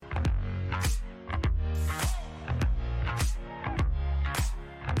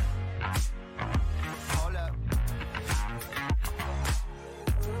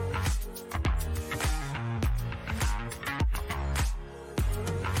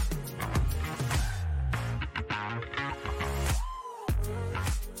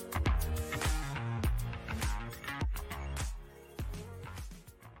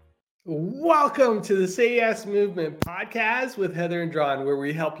Welcome to the Say Yes Movement podcast with Heather and John, where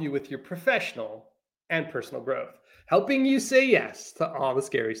we help you with your professional and personal growth, helping you say yes to all the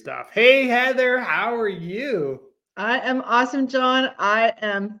scary stuff. Hey, Heather, how are you? I am awesome, John. I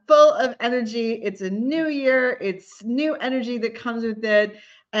am full of energy. It's a new year, it's new energy that comes with it.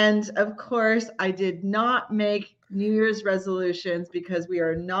 And of course, I did not make New Year's resolutions because we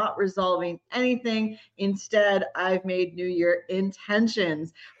are not resolving anything. Instead, I've made New Year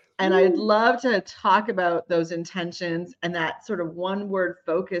intentions. And I'd Woo. love to talk about those intentions and that sort of one word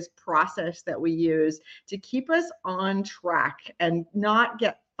focus process that we use to keep us on track and not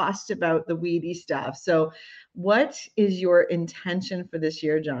get fussed about the weedy stuff. So, what is your intention for this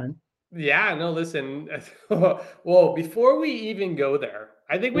year, John? Yeah, no, listen. Well, before we even go there,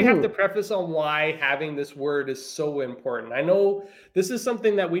 I think we have to Ooh. preface on why having this word is so important. I know this is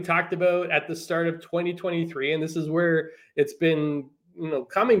something that we talked about at the start of 2023, and this is where it's been,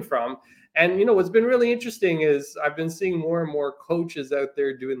 coming from. And what's been really interesting is I've been seeing more and more coaches out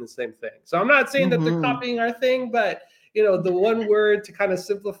there doing the same thing. So I'm not saying that they're Mhm. copying our thing, but the one word to kind of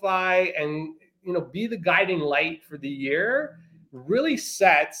simplify and be the guiding light for the year really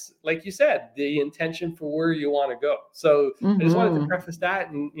sets, like you said, the intention for where you want to go. So I just wanted to Mhm. preface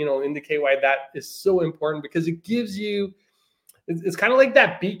that and indicate why that is so important, because it gives you, it's kind of like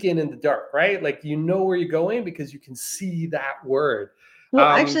that beacon in the dark, right? Like where you're going because you can see that word. Well,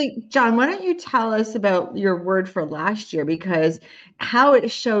 um actually, John, why don't you tell us about your word for last year? Because how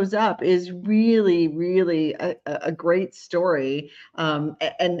it shows up is really, really a great story. And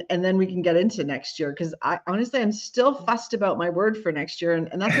then we can get into next year because I honestly I'm still fussed about my word for next year,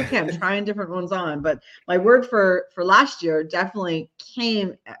 and that's okay. I'm trying different ones on, but my word for last year definitely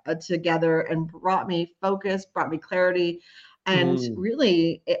came together and brought me focus, brought me clarity, and mm.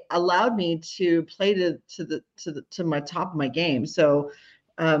 really it allowed me to play to my top of my game. So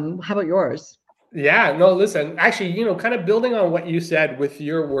how about yours? Yeah, no, listen, actually, kind of building on what you said with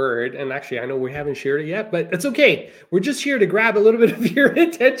your word, and actually, I know we haven't shared it yet, but it's okay. We're just here to grab a little bit of your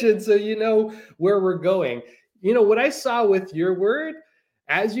attention so you know where we're going. What I saw with your word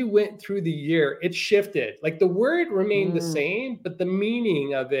as you went through the year, it shifted. Like the word remained the Mm, same, but the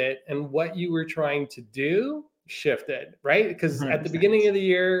meaning of it and what you were trying to do shifted, right? Because at the beginning 100%. of the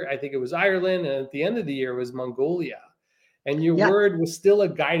year, I think it was Ireland, and at the end of the year was Mongolia, and your Yes, word was still a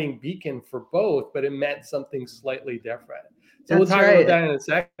guiding beacon for both, but it meant something slightly different. So we'll that's talk about right. that in a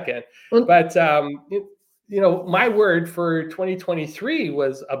second. Well, But my word for 2023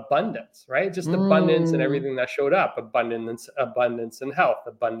 was abundance, right? Just abundance and mm, everything that showed up: abundance, abundance in health,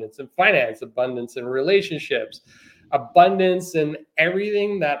 abundance in finance, abundance in relationships, abundance in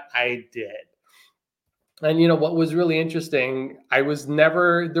everything that I did. And what was really interesting, I was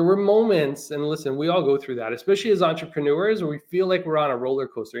never, there were moments, and listen, we all go through that, especially as entrepreneurs, where we feel like we're on a roller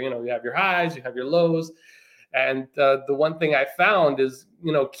coaster. You have your highs, you have your lows. And the one thing I found is,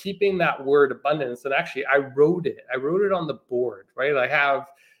 keeping that word abundance. And actually, I wrote it on the board, right? I have,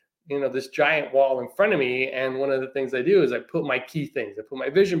 this giant wall in front of me. And one of the things I do is I put my key things, I put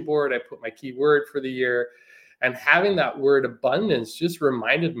my vision board, I put my key word for the year. And having that word abundance just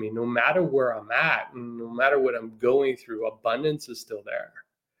reminded me, no matter where I'm at, and no matter what I'm going through, abundance is still there.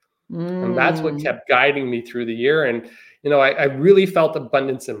 And that's what mm. kept guiding me through the year. And I really felt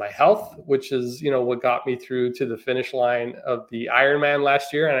abundance in my health, which is what got me through to the finish line of the Ironman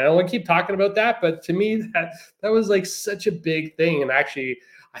last year. And I don't want to keep talking about that, but to me, that was like such a big thing. And actually,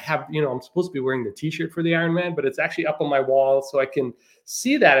 I have, I'm supposed to be wearing the T-shirt for the Ironman, but it's actually up on my wall, so I can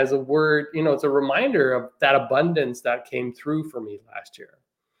see that as a word. It's a reminder of that abundance that came through for me last year.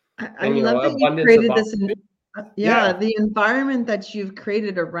 I And love that you've abundance of created this. opportunity. Yeah, Yeah. the environment that you've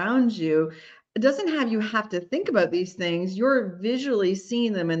created around you, it doesn't have you have to think about these things. You're visually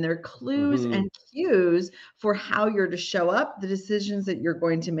seeing them, and they're clues Hmm. and cues for how you're to show up, the decisions that you're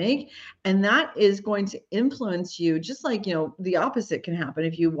going to make. And that is going to influence you, just like, the opposite can happen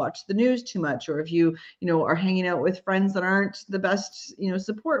if you watch the news too much, or if you are hanging out with friends that aren't the best,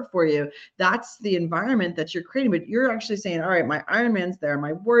 support for you. That's the environment that you're creating. But you're actually saying, all right, my Ironman's there,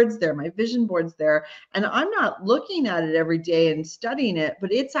 my word's there, my vision board's there, and I'm not looking at it every day and studying it,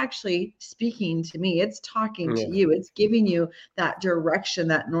 but it's actually speaking to me. It's talking to Yeah. you. It's giving you that direction,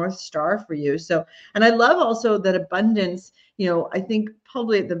 that North Star for you. So, and I love also that abundance, I think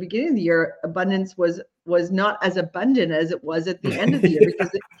probably at the beginning of the year, abundance was not as abundant as it was at the end of the year because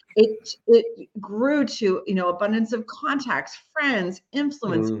it grew to, abundance of contacts, friends,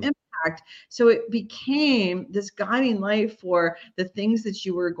 influence, Mm. impact. So it became this guiding light for the things that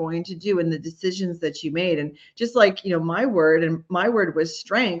you were going to do and the decisions that you made. And just like, my word was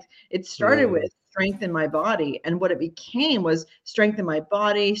strength. It started with Mm. strength in my body. And what it became was strength in my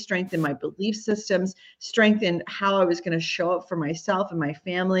body, strength in my belief systems, strength in how I was going to show up for myself and my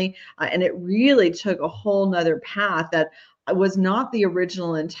family. And it really took a whole nother path that was not the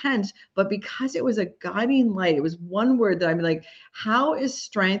original intent, but because it was a guiding light, it was one word that I'm like, how is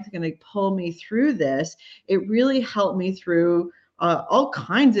strength going to pull me through this? It really helped me through all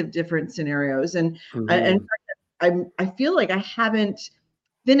kinds of different scenarios. And in fact, I feel like I haven't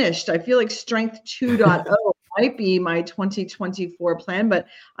finished. I feel like Strength 2.0 might be my 2024 plan, but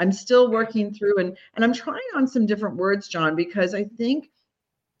I'm still working through and I'm trying on some different words, John, because I think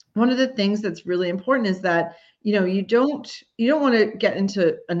one of the things that's really important is that you don't want to get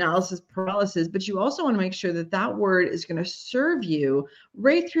into analysis paralysis, but you also want to make sure that that word is going to serve you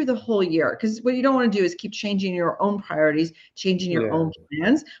right through the whole year. Because what you don't want to do is keep changing your own priorities, changing your own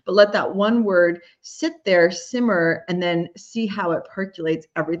plans, but let that one word sit there, simmer, and then see how it percolates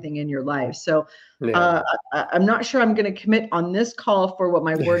everything in your life. So I'm not sure I'm going to commit on this call for what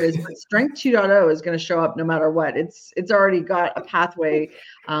my word is, but Strength 2.0 is going to show up no matter what. It's already got a pathway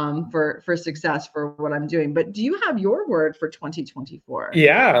for success for what I'm doing. But do you have your word for 2024?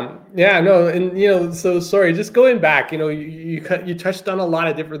 No, and so sorry, just going back, you touched on a lot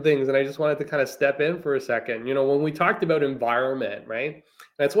of different things, and I just wanted to kind of step in for a second. When we talked about environment, right?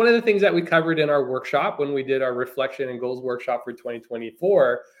 That's one of the things that we covered in our workshop when we did our reflection and goals workshop for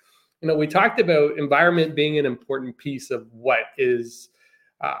 2024. We talked about environment being an important piece of what is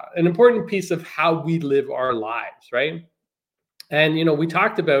an important piece of how we live our lives, right? And, we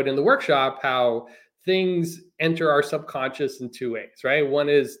talked about in the workshop how things enter our subconscious in two ways, right? One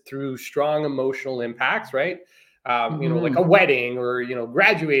is through strong emotional impacts, right? Like a wedding or,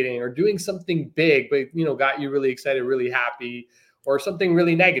 graduating or doing something big, but, got you really excited, really happy, or something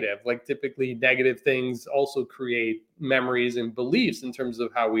really negative. Like typically negative things also create memories and beliefs in terms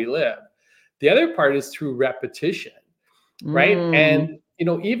of how we live. The other part is through repetition, right? And,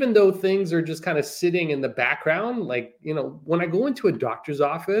 even though things are just kind of sitting in the background, like, when I go into a doctor's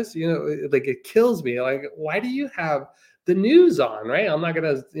office, like it kills me. Like, why do you have the news on, right? I'm not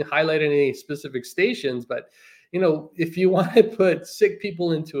going to highlight any specific stations, but, if you want to put sick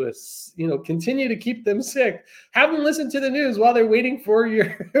people into continue to keep them sick, have them listen to the news while they're waiting for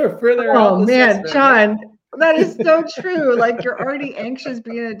for their health assessment. John, that is so true. Like you're already anxious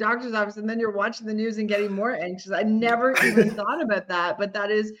being in a doctor's office and then you're watching the news and getting more anxious. I never even thought about that, but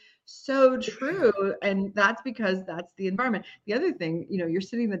that is so true. And that's because that's the environment. The other thing, you're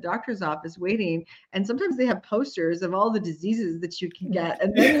sitting in the doctor's office waiting, and sometimes they have posters of all the diseases that you can get.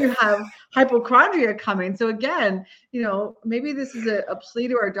 And then you have hypochondria coming. So again, maybe this is a plea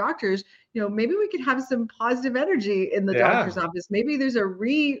to our doctors. Maybe we could have some positive energy in the doctor's office. Maybe there's a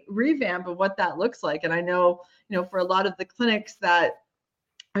revamp of what that looks like. And I know, for a lot of the clinics that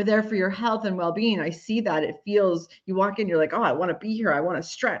are there for your health and well-being, I see that it feels, you walk in, you're like, oh, I want to be here. I want to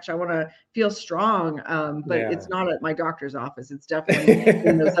stretch. I want to feel strong. But it's not at my doctor's office. It's definitely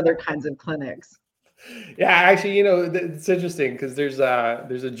in those other kinds of clinics. Yeah, actually, it's interesting because there's a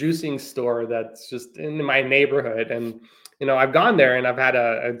juicing store that's just in my neighborhood, and I've gone there and I've had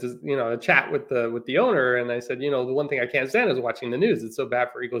a chat with the owner, and I said, the one thing I can't stand is watching the news. It's so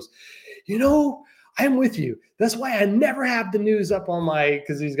bad for. He goes, I'm with you. That's why I never have the news up on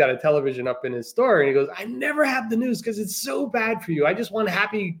because he's got a television up in his store, and he goes, I never have the news because it's so bad for you. I just want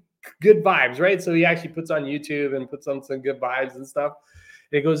happy, good vibes, right? So he actually puts on YouTube and puts on some good vibes and stuff.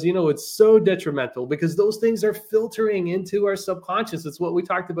 It goes, it's so detrimental because those things are filtering into our subconscious. It's what we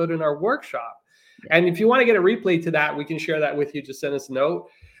talked about in our workshop. And if you want to get a replay to that, we can share that with you. Just send us a note.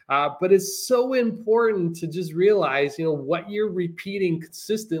 But it's so important to just realize, what you're repeating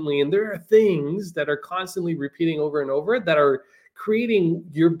consistently. And there are things that are constantly repeating over and over that are creating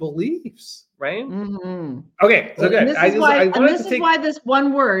your beliefs, right? Okay, so good. This is why this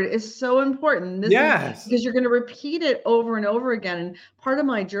one word is so important. Because you're going to repeat it over and over again. And part of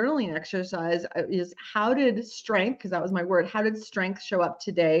my journaling exercise is how did strength, because that was my word, how did strength show up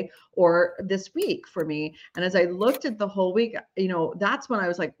today or this week for me? And as I looked at the whole week, that's when I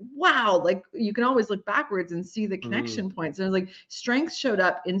was like, wow, like you can always look backwards and see the connection points. And I was like, strength showed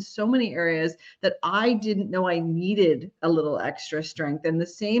up in so many areas that I didn't know I needed a little extra strength. And the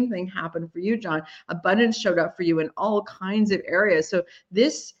same thing happened for you, John. Abundance showed up for you in all kinds of areas. So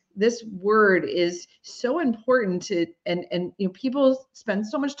this word is so important to, and people spend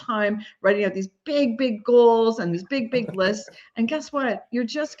so much time writing out these big goals and these big lists. And guess what? You're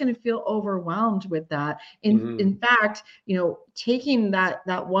just going to feel overwhelmed with that. In fact, taking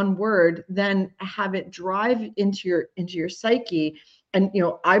that one word, then have it drive into your psyche And,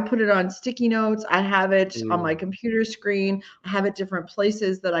 I put it on sticky notes. I have it on my Mm, computer screen. I have it different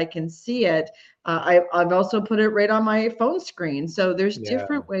places that I can see it. I've also put it right on my phone screen. So there's yeah.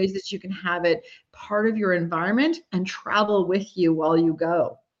 different ways that you can have it part of your environment and travel with you while you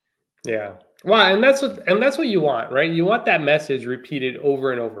go. Yeah. Well, and that's what you want, right? You want that message repeated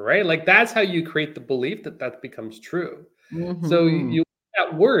over and over, right? Like that's how you create the belief that that becomes true. So Hmm. you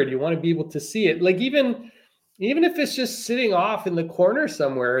that word, you want to be able to see it. Like even if it's just sitting off in the corner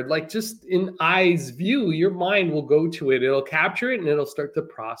somewhere, like just in eye's view, your mind will go to it. It'll capture it and it'll start to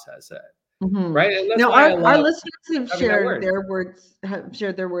process it, Mhm. right? And that's Now, why I our love listeners having that word. have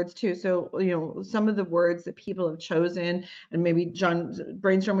shared their words too. So, some of the words that people have chosen, and maybe John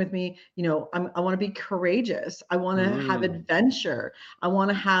brainstorm with me. I want to be courageous. I want to have Mm. adventure. I want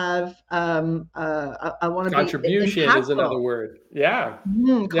to have. I want to be Contribution is impactful. another word. Yeah.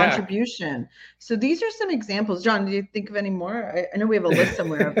 Yeah. Contribution. So these are some examples. John, do you think of any more? I know we have a list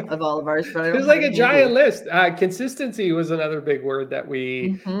somewhere of all of ours, but I don't There's have like it a giant handy. list. Consistency was another big word that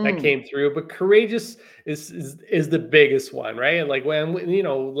Hmm. came through, but courageous is the biggest one, right? Like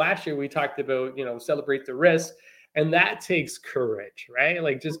last year we talked about celebrate the risk, and that takes courage, right?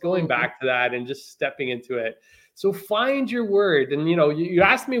 Like just going back to that and just stepping into it. So find your word, and you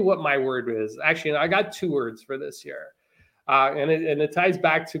asked me what my word is. Actually, I got two words for this year. And it ties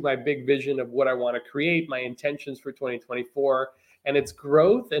back to my big vision of what I want to create, my intentions for 2024, and it's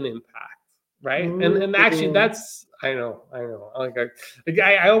growth and impact, right? And actually, Ooh. that's I know.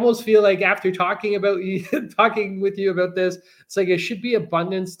 I almost feel like after talking about talking with you about this, it's like it should be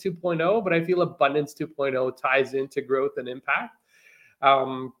abundance 2.0, but I feel abundance 2.0 ties into growth and impact.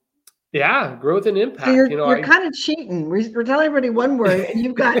 Um, yeah, growth and So impact. you're I kind of cheating. We're telling everybody one word, and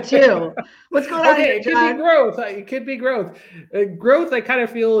you've got two. What's going on Okay, here, it could be John? growth. It could be growth. Growth, I kind of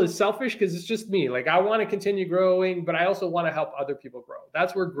feel is selfish because it's just me. Like I want to continue growing, but I also want to help other people grow.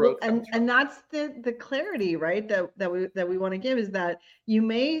 That's where Well, growth and comes from. and that's the clarity, right? That we want to give is that you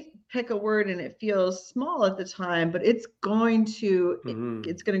may pick a word and it feels small at the time, but Hmm. it's going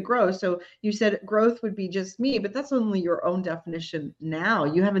to grow. So you said growth would be just me, but that's only your own definition now.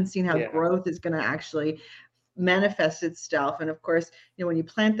 You haven't seen how Yeah, growth is going to actually manifest itself. And of course, when you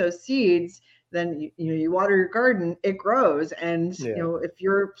plant those seeds, then you water your garden, it grows. And yeah, if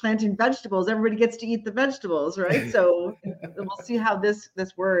you're planting vegetables, everybody gets to eat the vegetables, right? So we'll see how this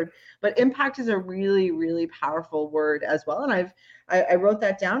word, but impact is a really, really powerful word as well. And I wrote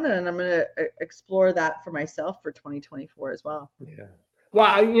that down, and I'm going to explore that for myself for 2024 as well. yeah. Well,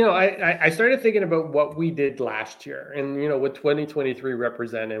 I started thinking about what we did last year, and what 2023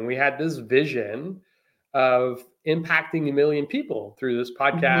 represented. And we had this vision of impacting a million people through this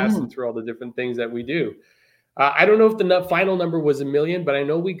podcast and Hmm. through all the different things that we do. I don't know if the final number was a million, but I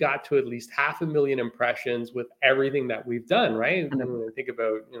know we got to at least 500,000 impressions with everything that we've done, right? And And when I think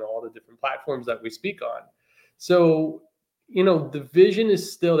about all the different platforms that we speak on, so the vision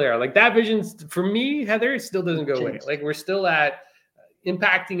is still there. Like that vision for me, Heather, it still doesn't go away. changed. Like we're still at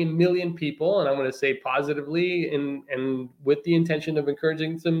impacting a million people, and I'm going to say positively, and with the intention of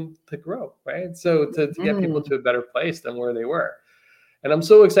encouraging them to grow, right? So to get people Mm. to a better place than where they were. And I'm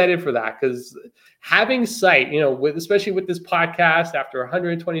so excited for that because having sight, especially with this podcast, after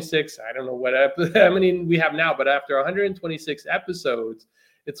 126, I don't know how many we have now, but after 126 episodes,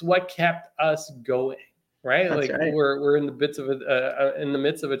 it's what kept us going, right? That's Like right. we're in the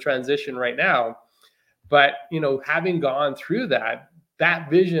midst of a transition right now, but having gone through that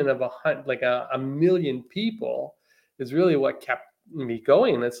vision of a million people is really what kept me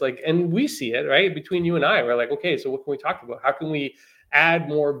going. And it's like, and we see it right between you and I. We're like, okay, so what can we talk about? How can we add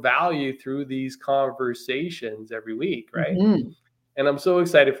more value through these conversations every week, right? Hmm. And I'm so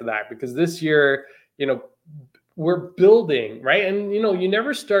excited for that because this year, you know, we're building, right? And you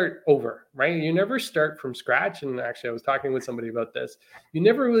never start over, right? You never start from scratch. And actually, I was talking with somebody about this. You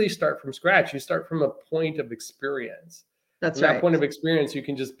never really start from scratch. You start from a point of experience. That's And that right. point of experience you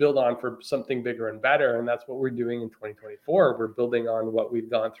can just build on for something bigger and better. And that's what we're doing in 2024. We're building on what we've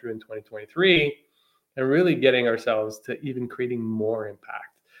gone through in 2023 and really getting ourselves to even creating more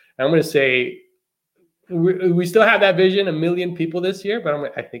impact. And I'm going to say we still have that vision, a million people this year, but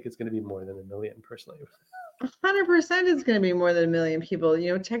I think it's going to be more than a million personally. 100% is going to be more than a million people.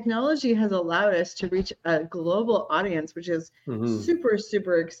 Technology has allowed us to reach a global audience, which is Mm-hmm. super,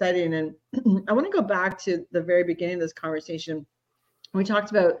 super exciting. And I want to go back to the very beginning of this conversation. We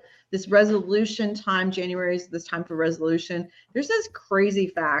talked about this resolution time. January is this time for resolution. There's this crazy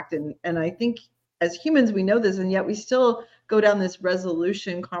fact, and I think as humans we know this, and yet we still go down this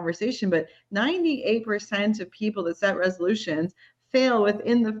resolution conversation. But 98% of people that set resolutions fail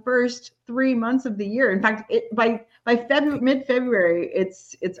within the first 3 months of the year. In fact, by mid-February,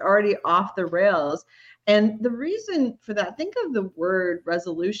 it's already off the rails. And the reason for that, think of the word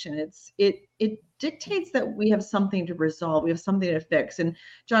resolution. It dictates that we have something to resolve. We have something to fix. And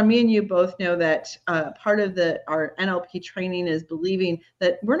John, me and you both know that part of our NLP training is believing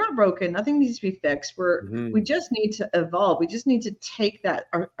that we're not broken. Nothing needs to be fixed. We just need to evolve. We just need to take that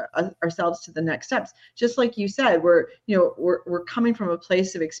ourselves to the next steps. Just like you said, we're coming from a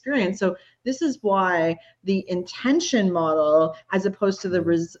place of experience. So this is why the intention model, as opposed to the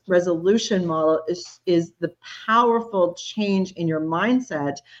resolution model, is the powerful change in your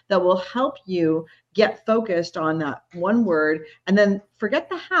mindset that will help you get focused on that one word, and then forget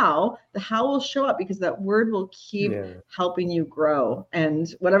the how. The how will show up because that word will keep helping you grow.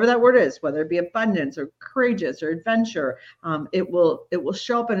 And whatever that word is, whether it be abundance or courageous or adventure, it will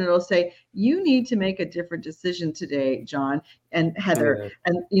show up and it'll say, you need to make a different decision today, John and Heather.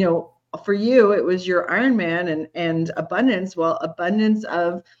 And for you, it was your Ironman and abundance. Well, abundance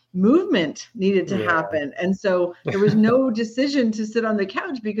of movement needed to happen. And so there was no decision to sit on the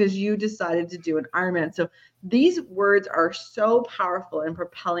couch because you decided to do an Ironman. So these words are so powerful in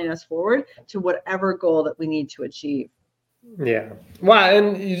propelling us forward to whatever goal that we need to achieve. Yeah. Well,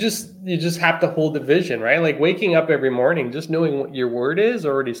 and you just have to hold the vision, right? Like waking up every morning, just knowing what your word is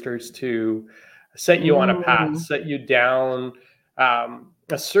already starts to set you on a path, set you down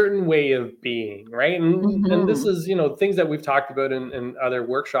a certain way of being, right? And this is, things that we've talked about in other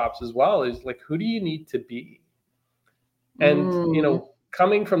workshops as well, is like, who do you need to be? And,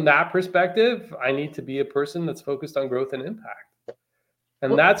 coming from that perspective, I need to be a person that's focused on growth and impact.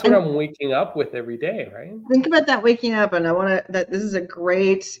 And that's what I'm waking up with every day, right? Think about that waking up. And I want to, that this is a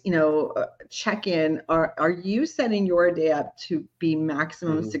great, check-in. Are you setting your day up to be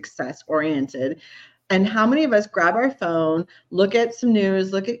maximum success oriented? And how many of us grab our phone, look at some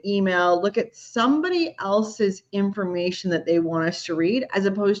news, look at email, look at somebody else's information that they want us to read, as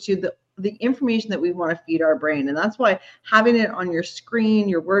opposed to the information that we want to feed our brain? And that's why having it on your screen,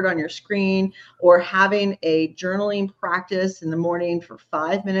 your word on your screen, or having a journaling practice in the morning for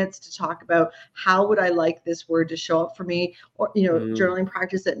 5 minutes to talk about how would I like this word to show up for me, or journaling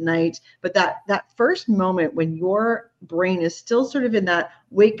practice at night. But that first moment when your brain is still sort of in that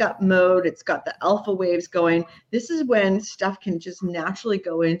wake up mode, it's got the alpha waves going, this is when stuff can just naturally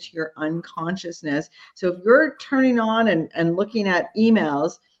go into your unconsciousness. So if you're turning on and looking at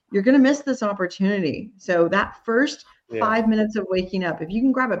emails, you're going to miss this opportunity. So that first 5 minutes of waking up, if you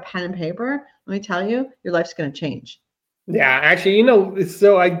can grab a pen and paper, let me tell you, your life's going to change. Yeah, actually,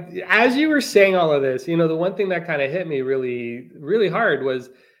 so as you were saying all of this, the one thing that kind of hit me really, really hard was,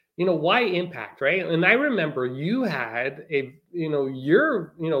 why impact, right? And I remember you had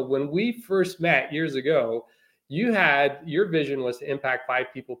when we first met years ago, your vision was to impact 5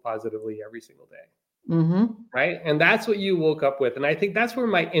 people positively every single day. Right. And that's what you woke up with. And I think that's where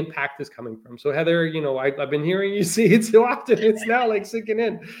my impact is coming from. So Heather, I've been hearing you say it so often, it's now like sinking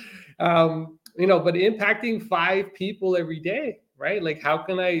in, but impacting 5 people every day, right? Like how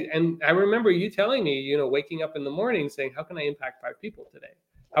can and I remember you telling me, waking up in the morning saying, how can I impact 5 people today?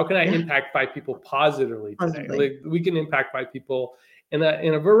 How can I impact 5 people positively today? Like we can impact 5 people in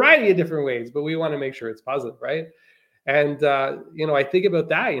a variety of different ways, but we want to make sure it's positive, right? And, I think about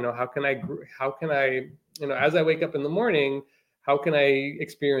that, how can I, as I wake up in the morning, how can I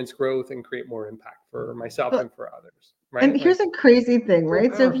experience growth and create more impact for myself and for others? Right. And here's a crazy thing,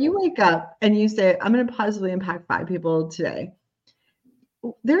 right? So if you wake up and you say, I'm going to positively impact 5 people today,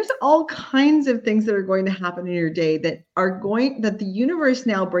 there's all kinds of things that are going to happen in your day that the universe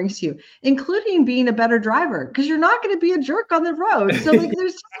now brings to you, including being a better driver, because you're not going to be a jerk on the road. So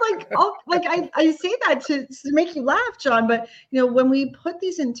there's just I say that to make you laugh, John, but when we put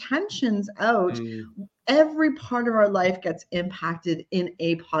these intentions out, every part of our life gets impacted in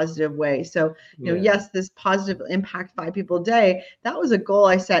a positive way. So, yes, this positive impact 5 people a day, that was a goal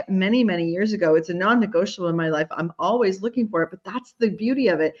I set many, many years ago. It's a non-negotiable in my life. I'm always looking for it, but that's the beauty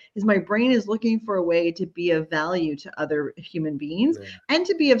of it, is my brain is looking for a way to be of value to other human beings and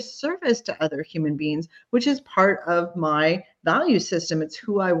to be of service to other human beings, which is part of my value system. It's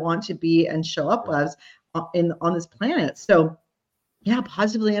who I want to be and show up as on this planet. So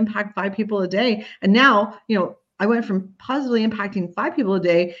positively impact 5 people a day. And now, I went from positively impacting 5 people a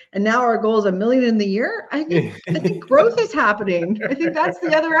day, and now our goal is 1 million in the year. I think growth is happening. I think that's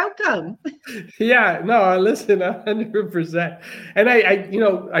the other outcome. Yeah, no, listen, 100%. And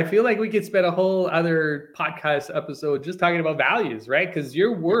I feel like we could spend a whole other podcast episode just talking about values, right? Because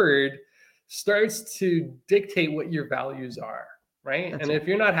your word starts to dictate what your values are. right? That's And right. if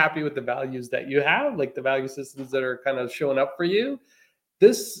you're not happy with the values that you have, like the value systems that are kind of showing up for you,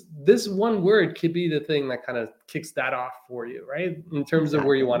 this one word could be the thing that kind of kicks that off for you, right? In terms of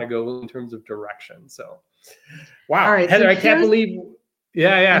where you Exactly. want to go, in terms of direction. So, All wow, right. So Heather, I can't here's, believe.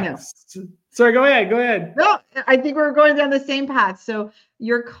 Yeah, I yeah. know. Sorry, go ahead. Go ahead. No, I think we're going down the same path. So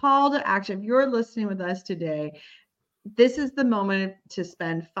your call to action, if you're listening with us today, this is the moment to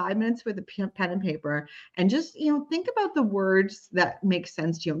spend 5 minutes with a pen and paper and just think about the words that make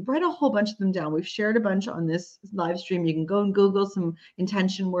sense to you. Write a whole bunch of them down. We've shared a bunch on this live stream. You can go and Google some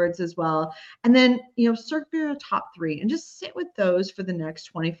intention words as well, and then circle your top 3 and just sit with those for the next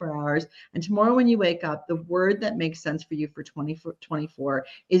 24 hours. And tomorrow when you wake up, the word that makes sense for you for 2024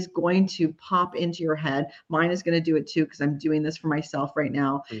 is going to pop into your head. Mine is going to do it too, because I'm doing this for myself right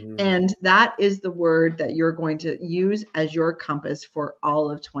now. Mhm. And that is the word that you're going to use as your compass for all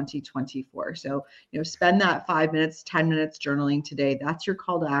of 2024. So, spend that 5 minutes, 10 minutes journaling today. That's your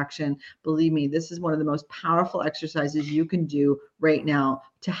call to action. Believe me, this is one of the most powerful exercises you can do right now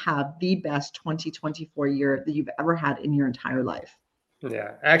to have the best 2024 year that you've ever had in your entire life.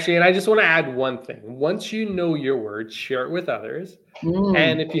 Yeah, actually, and I just want to add one thing. Once you know your word, share it with others. And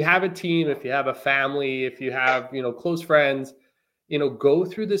Mm. if you have a team, if you have a family, if you have, close friends, go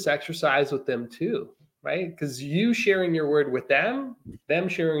through this exercise with them too, right? Because you sharing your word with them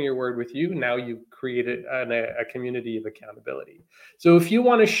sharing your word with you, now you've created a community of accountability. So if you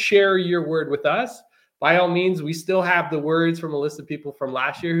want to share your word with us, by all means, we still have the words from a list of people from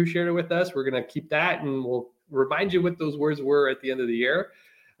last year who shared it with us. We're going to keep that, and we'll remind you what those words were at the end of the year.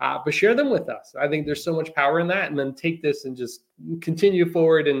 But share them with us. I think there's so much power in that. And then take this and just continue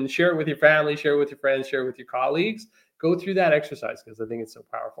forward and share it with your family, share it with your friends, share it with your colleagues. Go through that exercise because I think it's so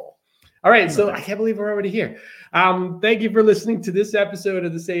powerful. All right, so I can't believe we're already here. Thank you for listening to this episode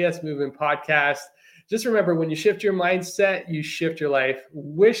of the Say Yes Movement podcast. Just remember, when you shift your mindset, you shift your life.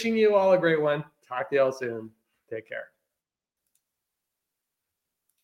 Wishing you all a great one. Talk to you all soon. Take care.